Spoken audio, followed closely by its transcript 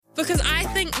Because I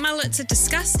think mullets are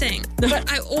disgusting,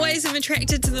 but I always am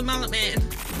attracted to the mullet man.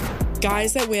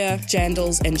 Guys that wear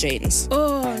jandals and jeans.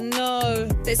 Oh no,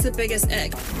 that's the biggest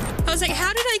ick. I was like,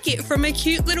 how did I get from a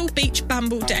cute little beach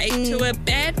bumble date to a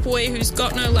bad boy who's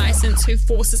got no license who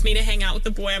forces me to hang out with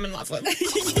the boy I'm in love with?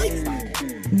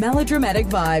 Melodramatic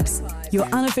Vibes, your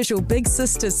unofficial big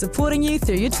sister supporting you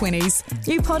through your 20s.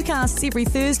 New podcasts every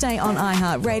Thursday on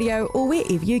iHeartRadio or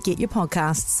wherever you get your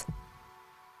podcasts.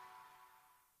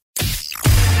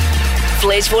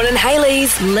 Fletch, Vaughan and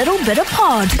Hayley's Little Bitta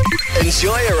Pod.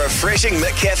 Enjoy a refreshing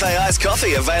McCafe iced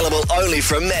coffee available only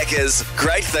from Macca's.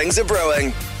 Great things are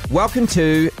brewing. Welcome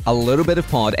to A Little Bit of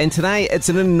Pod, and today it's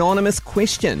an anonymous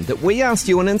question that we asked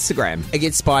you on Instagram. It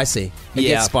gets spicy. It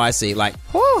gets spicy, like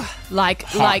Like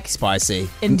spicy.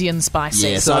 Indian spicy.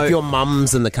 Yeah, so if your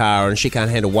mum's in the car and she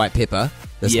can't handle white pepper,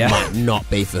 this might not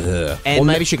be for her. And or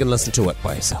maybe she can listen to it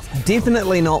by herself.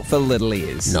 Definitely not for little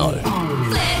ears. No. Fletch,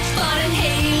 Vaughan and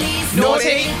Hayley's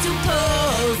Naughty.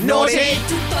 Naughty.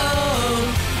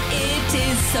 It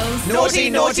is so Naughty,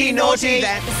 naughty, naughty.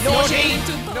 Naughty.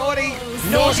 Naughty.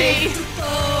 Naughty.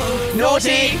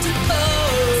 Naughty.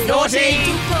 Naughty.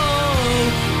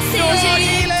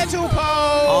 Naughty little pole.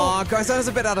 Oh, guys, I was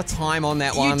a bit out of time on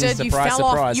that one. You did. You Surprise, fell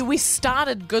surprise. off. We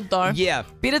started good though. Yeah.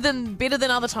 Better than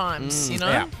other times. You know.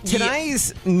 Yeah.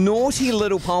 Today's naughty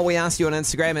little poll we asked you on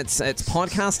Instagram, it's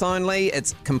podcast only,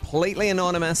 it's completely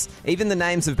anonymous. Even the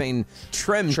names have been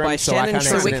trimmed by So I Shannon can't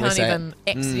So Trim. we accidentally can't say even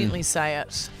accidentally say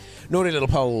it. Naughty little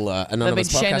pole, anonymous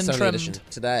They've been podcast Shannon only trimmed. edition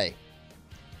today.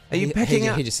 Are you picking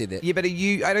up? He just said that. Yeah, but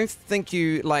I don't think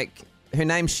you, her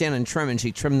name's Shannon Trim and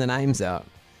she trimmed the names out.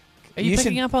 Are you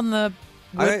picking up on the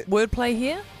I wordplay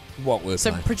here? What word?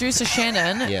 So producer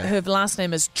Shannon, Yeah. her last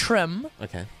name is Trim,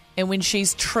 Okay. and when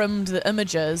she's trimmed the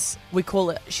images, we call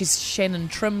it Shannon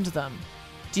trimmed them.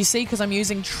 Do you see? Because I'm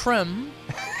using trim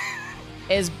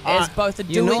as both a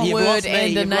you've doing lost word me.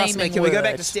 and a You've lost me. naming Can word. we go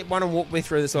back to step one and walk me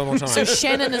through this one more time? So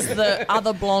Shannon is the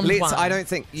other blonde one. I don't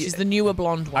think... She's the newer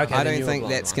blonde one. Okay. I the don't newer think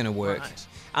blonde that's one. going to work.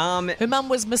 Right. Her mum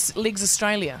was Miss Legs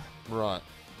Australia. Right.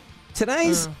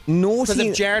 Today's Because naughty...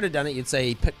 if Jared had done it, you'd say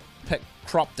he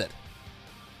cropped it.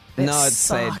 That No, I'd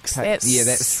say... sucks. That yeah,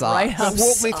 that straight sucks. up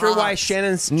Walk me through why sucks.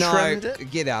 Shannon's No, trimmed it.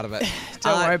 get out of it.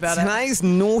 Don't worry about it. Today's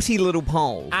naughty little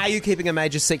poll. Are you keeping a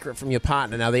major secret from your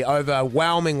partner? Now, the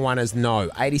overwhelming one is no.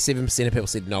 87% of people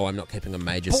said, no, I'm not keeping a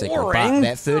major secret. But Boring.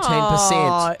 that 13%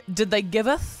 Oh, did they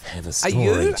giveth? have a Are story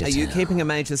you? to Are you tell. keeping a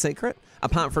major secret?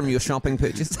 Apart from your shopping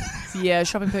purchase? Yeah,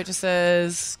 shopping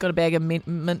purchases. Got a bag of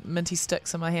minty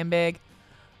sticks in my handbag.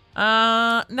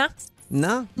 Nah.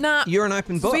 No? Nah. You're an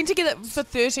open book? Been together for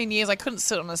 13 years. I couldn't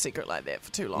sit on a secret like that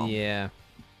for too long. Yeah.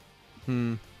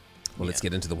 Well, let's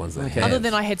get into the ones that have. Other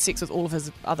than I had sex with all of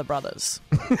his other brothers.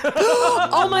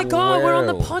 Oh my God, we're on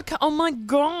the Well. podcast. Oh my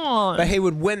God. But he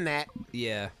would win that.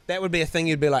 Yeah. That would be a thing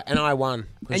you'd be like, and I won.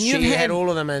 Because And she you've had had- all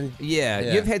of them, and Yeah.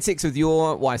 Yeah. You've had sex with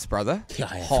your wife's brother? Yeah,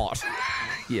 I have. Hot.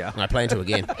 Yeah. I plan to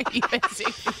again. You had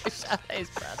sex with Shaday's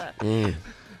brother.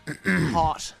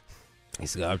 Hot. I'm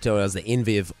telling you, I was the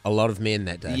envy of a lot of men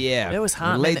that day. Yeah. That was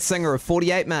hard, Lead man. singer of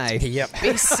 48 May. Yep.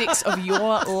 Best sex of your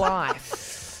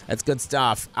life. That's good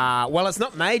stuff. Well, it's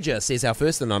not major, says our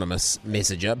first anonymous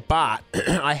messenger, but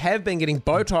I have been getting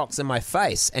Botox in my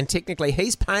face, and technically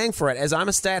he's paying for it as I'm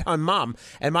a stay-at-home mum,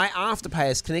 and my Afterpay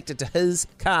is connected to his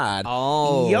card.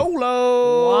 Oh.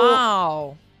 YOLO!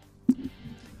 Wow.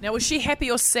 Now, was she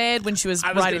happy or sad when she was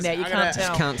I was writing gonna that? You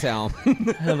say, can't tell. Can't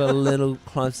tell. Have a little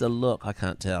closer look. I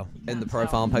can't tell. In the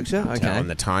profile picture? Tell Okay. on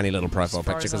the tiny little profile It's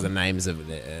picture because the frozen. names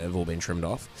have all been trimmed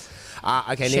off.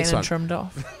 Okay, Shannon next one. trimmed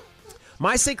off.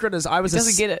 My secret is I was He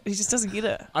doesn't get it. He just doesn't get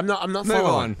it. I'm not Move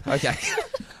following. on. Okay.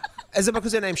 Is it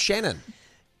because her name's Shannon?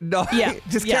 No. Yeah.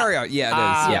 Just Yeah. carry on. Yeah, it is.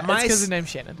 Ah, Yeah. my It's because s- his name's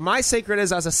Shannon. My secret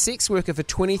is I was a sex worker for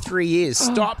 23 years.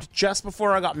 Stopped just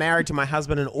before I got married to my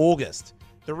husband in August.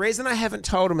 The reason I haven't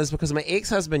told him is because my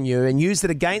ex-husband knew and used it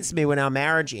against me when our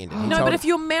marriage ended. He No, told- but if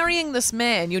you're marrying this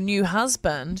man, your new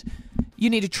husband, you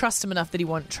need to trust him enough that he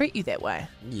won't treat you that way.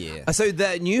 Yeah. So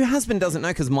the new husband doesn't know,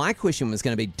 because my question was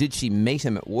going to be, did she meet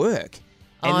him at work?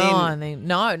 And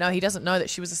no, he doesn't know that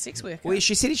she was a sex worker. Well,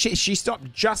 she said she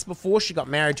stopped just before she got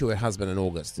married to her husband in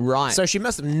August. Right. So she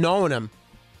must have known him.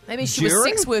 Maybe she was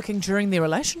During? sex working during their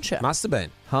relationship. Must have been.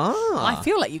 I I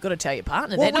feel like you've got to tell your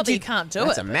partner What that. Not would that you- you can't do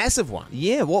That's it. a massive one.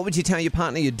 Yeah, what would you tell your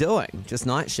partner you're doing? Just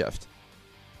night shift?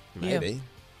 Maybe.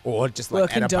 Or just like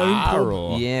Working at a dome bar pub.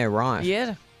 or... Yeah, right.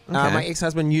 Yeah. Okay. My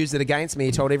ex-husband used it against me.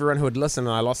 He told everyone who would listen,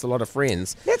 and I lost a lot of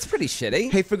friends. That's pretty shitty.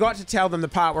 He forgot to tell them the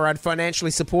part where I'd financially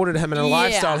supported him in a Yeah.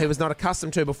 lifestyle he was not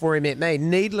accustomed to before he met me.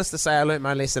 Needless to say, I learnt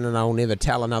my lesson, and I will never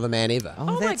tell another man ever. Oh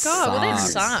my that God, well that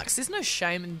sucks. sucks. There's no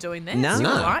shame in doing that. No. It's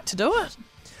your right to do it.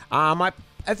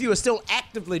 If you were still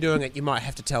actively doing it, you might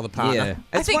have to tell the partner.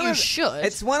 Yeah. I think one you of- should.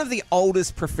 It's one of the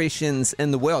oldest professions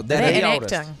in the world. That and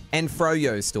is- acting. And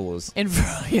froyo stores. And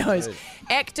froyos.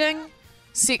 Acting,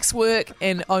 sex work,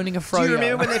 and owning a froyo. Do you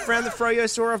remember when they found the froyo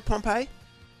store of Pompeii?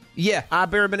 Yeah.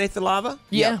 Buried beneath the lava?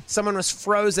 Yeah. Someone was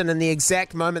frozen in the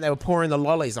exact moment they were pouring the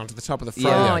lollies onto the top of the froyo.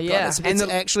 Yeah. Oh, yeah. It's And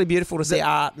the- actually beautiful to see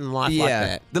art and life like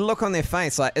that. The look on their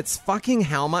face, like, it's fucking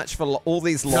how much for all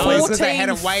these No, lollies? it's 'cause they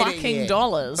hadn't waited fucking yet.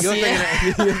 dollars. You're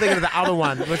thinking of the other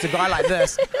one. It was a guy like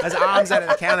this, his arms out at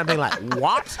the counter being like,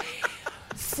 what?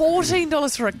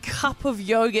 $14 for a cup of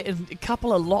yogurt and a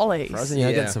couple of lollies. Frozen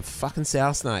yogurt Yeah. and some fucking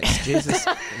sour snakes. Jesus,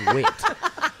 wet.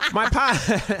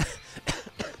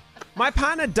 My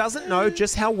partner doesn't know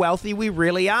just how wealthy we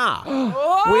really are.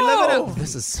 We live in a...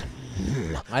 This is...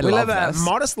 we live a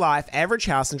modest life, average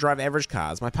house, and drive average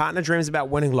cars. My partner dreams about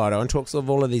winning lotto and talks of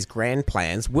all of these grand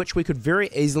plans, which we could very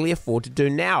easily afford to do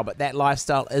now, but that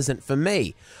lifestyle isn't for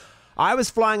me. I was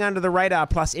flying under the radar,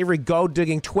 plus every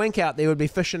gold-digging twink out there would be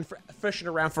fishing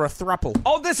around for a thruple.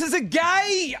 Oh, this is a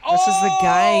gay! This is the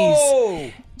gays.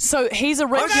 Oh! So he's a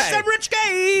rich... I got some rich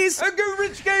gays! I go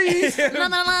rich gays!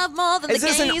 None I love more than Is the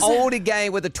this gays. an older gay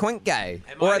with a twink gay?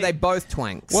 Or are they both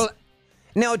twinks? Well,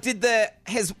 now,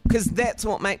 because that's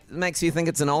what makes you think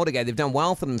it's an older gay. They've done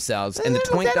well for themselves, and the not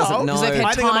twink that doesn't old, know. 'Cause they've I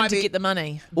had think it time might to be- get the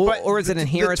money. Or is it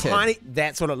inherited?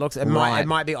 That's what it looks. It Right.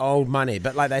 might be old money,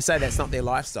 but like they say, that's not their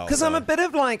lifestyle. Because so. I'm a bit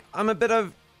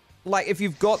of if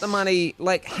you've got the money,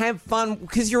 like, have fun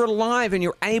because you're alive and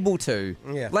you're able to.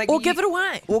 Yeah. Like, Or give it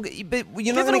away. But you're not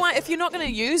Give it gonna, away. If you're not going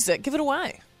to use it, give it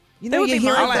away. You That know, would you be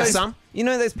hear my of I'll have those, some. you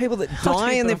know those people that I'll die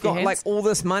take and it they've off your got like hands. all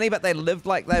this money, but they lived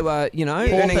like they were,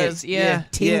 earning Paupers, yeah.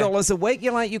 $10 a week.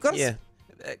 You're like, you've got to Yeah.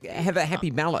 have a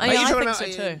happy balance. Yeah, Are you I talking think about, so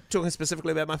are you too. talking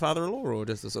specifically about my father-in-law, or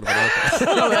just a sort of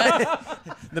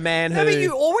the man who? No, but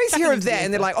you always hear of that,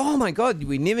 and they're like, "Oh my god,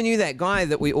 we never knew that guy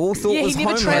that we all thought Yeah, was he never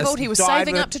homeless." travelled. He was died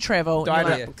saving with- up to travel. died You're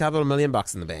with like, a couple of $1 million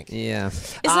in the bank. Yeah.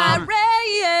 It's like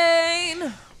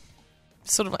rain.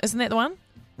 Sort of. Isn't that the one?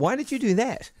 Why did you do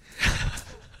that?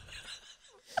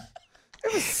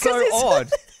 It was so odd.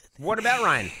 What about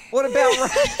rain? What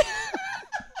about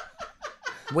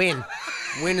When?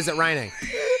 When is it raining?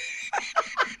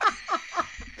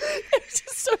 It's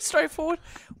just so straightforward.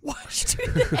 Why did you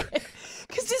do that?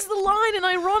 Because it's the line and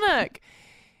ironic.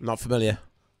 Not familiar.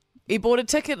 He bought a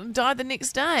ticket and died the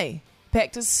next day.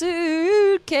 Packed a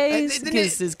suitcase, They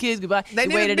kissed his kids goodbye. They He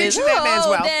never waited his mentioned that man's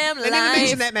whole wealth. damn They never life.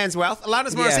 mentioned that man's wealth.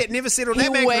 Alanis Morissette never settled He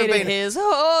that man could have waited been his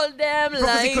whole damn because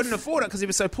life he couldn't afford it because he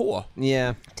was so poor.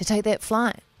 Yeah. to take that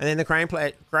flight. And then the plane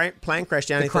crashed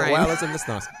down. The and he thought, crane. well, isn't this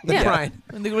nice? The Yeah. crane.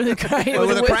 And the crane, Well,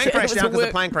 was the a crane work- crashed it down was a because the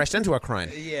work- plane crashed into a crane.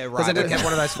 Yeah, Because it right. didn't have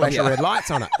one of those flashing red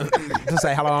lights on it to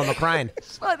say, hello, I'm a crane.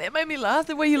 Oh, that made me laugh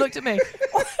the way you looked at me.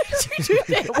 Why did you do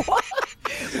that? What?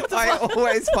 I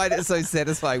always find it so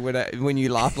satisfying when you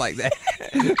laugh like that.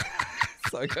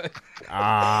 So good.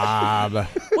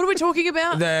 What are we talking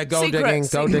about? The gold digging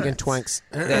twinks.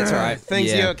 That's right.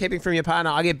 Things Yeah. you're keeping from your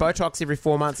partner. I get Botox every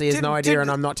 4 months. He has no idea, and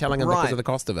I'm not telling him because Right. of the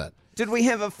cost of it. Did we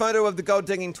have a photo of the gold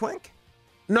digging twink?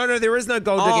 No, there is no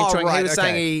gold digging Oh, twink. He right, was okay.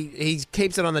 saying he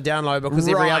keeps it on the down low because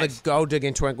every Right. other gold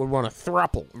digging twink would want a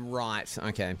thruple. Right.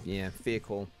 Okay. Yeah. Fair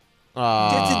call. Do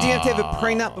you have to have a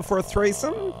prenup before a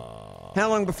threesome? How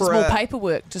long before It's more a...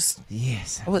 paperwork. Just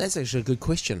Yes. Oh, well, that's actually a good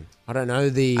question. I don't know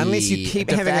the Unless you keep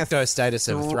de having facto status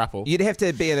of a thruple. You'd have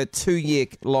to be at a 2-year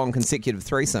long consecutive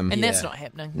threesome. and that's not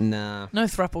happening. Nah. No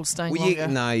thrupples staying Well, longer.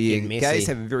 Getting messy. gays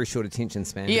have a very short attention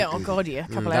span. Yeah, oh god, yeah,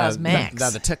 a couple hours max.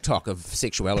 They're the TikTok of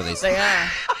sexualities. They are.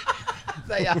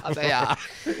 They are.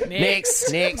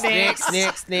 Next. Next.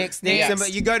 And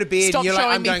but you go to bed Stop and you're like,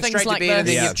 showing I'm me going things straight like to bed, and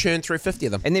this. then Yeah. you've churned through 50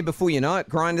 of them. And then before you know it,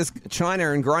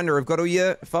 China and Grindr have got all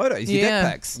your photos, your Yeah.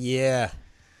 dick pics. Yeah.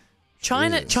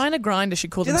 China Grinder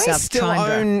should call Do they themselves still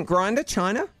China. own Grindr,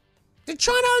 China? Did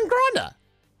China own Grindr?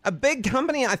 A big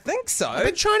company, I think so. A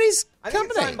big Chinese I think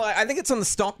it's company. owned by- I think it's on the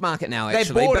stock market now, They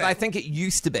actually, bought but it. I think it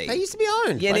used to be. They used to be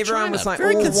owned. Yeah, and by everyone China. was like,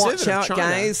 Very oh, watch conservative out, China.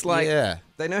 gays. Like, yeah.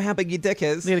 they know how big your dick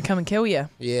is. They're to come and kill you.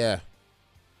 Yeah.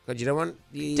 But you don't want...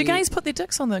 Do gays put their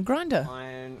dicks on the grinder?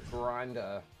 Iron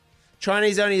Grindr.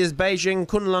 Chinese only is Beijing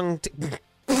Kunlun...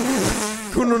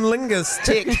 Kunlunlingus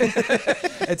Tech.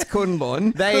 It's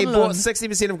Kunlun. They Kunlun. bought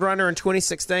 60% of Grindr in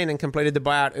 2016 and completed the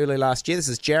buyout early last year. This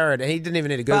is Jared. He didn't even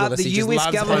need to Google But this. the He just US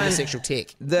loves government- homosexual tech.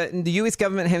 The US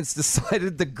government has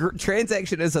decided the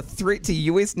transaction is a threat to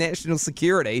US national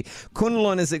security.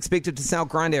 Kunlun is expected to sell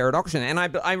Grindr at auction, and I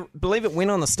believe it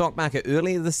went on the stock market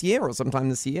earlier this year or sometime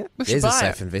this year. We should There's a buy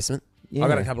safe it. investment. Yeah. I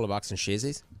got a couple of bucks in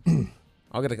sharesies.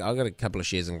 I got a couple of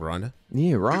shares in Grindr.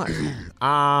 Yeah, right.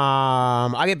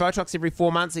 I get Botox every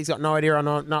 4 months. He's got no idea.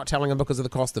 I'm not telling him because of the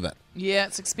cost of it. Yeah,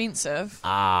 it's expensive. Do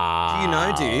you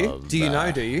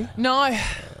know? Do you? No,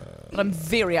 but I'm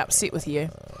very upset with you.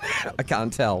 I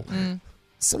can't tell.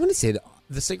 Somebody said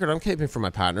the secret I'm keeping from my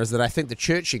partner is that I think the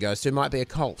church she goes to might be a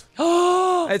cult.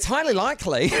 It's highly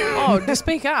likely. Oh, to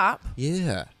speak up.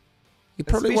 Yeah. You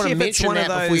probably want to Especially if it's mention one of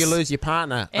that before you those- lose your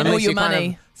partner. And all unless your you're kind of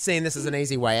money. seeing this as an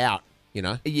easy way out, you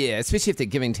know? Yeah, especially if they're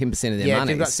giving 10% of their Yeah,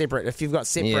 money. if you've got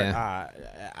separate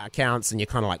accounts and you're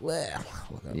kind of like, well,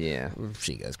 Yeah.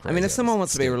 she goes crazy. I mean, if someone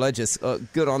wants to be Still. religious,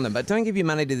 good on them. But don't give your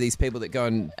money to these people that go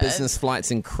on business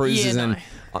flights and cruises yeah, no. and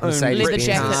own Mercedes Leather Benz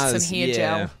jackets cars. and hair Yeah.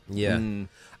 gel. Yeah.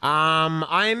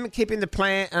 I'm keeping the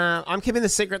plan. I'm keeping the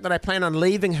secret that I plan on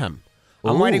leaving him.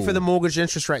 I'm waiting Ooh. for the mortgage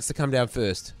interest rates to come down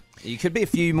first. You could be a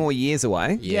few more years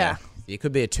away. Yeah. There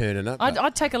could be a turn in it.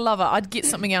 I'd take a lover. I'd get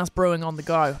something else brewing on the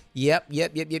go. Yep.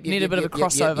 Need a bit of a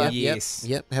crossover. Yes.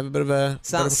 Yep. Have a bit of a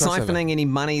Start bit of a crossover. siphoning any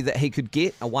money that he could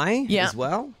get away Yeah. as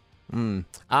well. I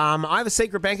have a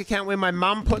secret bank account where my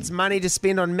mum puts money to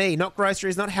spend on me, not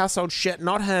groceries, not household shit,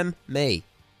 not him, me.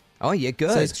 Oh, yeah,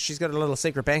 good. So she's got a little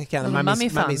secret bank account, and Little mummy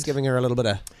mummy's fund. giving her a little bit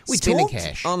of we spending talked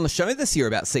cash. on the show this year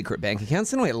about secret bank accounts,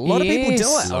 didn't we? A lot of people do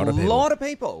Yes. it. Lot of A people. lot of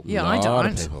people. Yeah, I Lot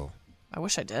of don't. people. I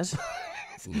wish I did.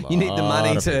 You need the money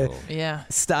Lot of to people. Yeah.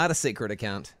 start a secret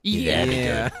account. Yeah.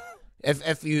 Yeah.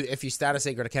 If you start a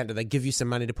secret account, do they give you some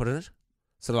money to put in it?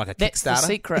 Sort of like a That's the Kickstarter.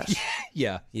 secret.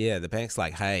 Yeah. Yeah, the bank's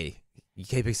like, hey, you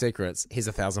keeping secrets? Here's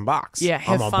 $1,000. Yeah,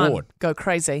 have I'm on fun. board. Go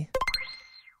crazy.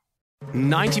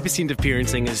 90% of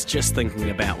parenting is just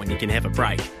thinking about when you can have a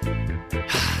break.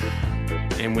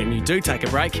 And when you do take a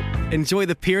break, enjoy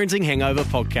the Parenting Hangover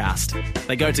podcast.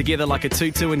 They go together like a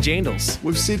tutu and jandals.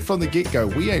 We've said from the get-go,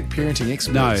 we ain't parenting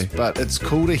experts, but it's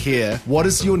cool to hear, what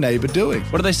is your neighbour doing?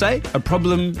 What do they say? A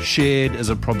problem shared is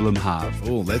a problem halved.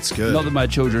 Oh, that's good. Not that my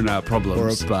children are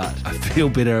problems, but I feel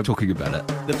better talking about it.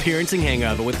 The Parenting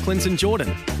Hangover with Clinton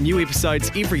Jordan. New episodes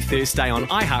every Thursday on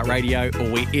iHeartRadio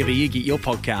or wherever you get your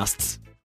podcasts.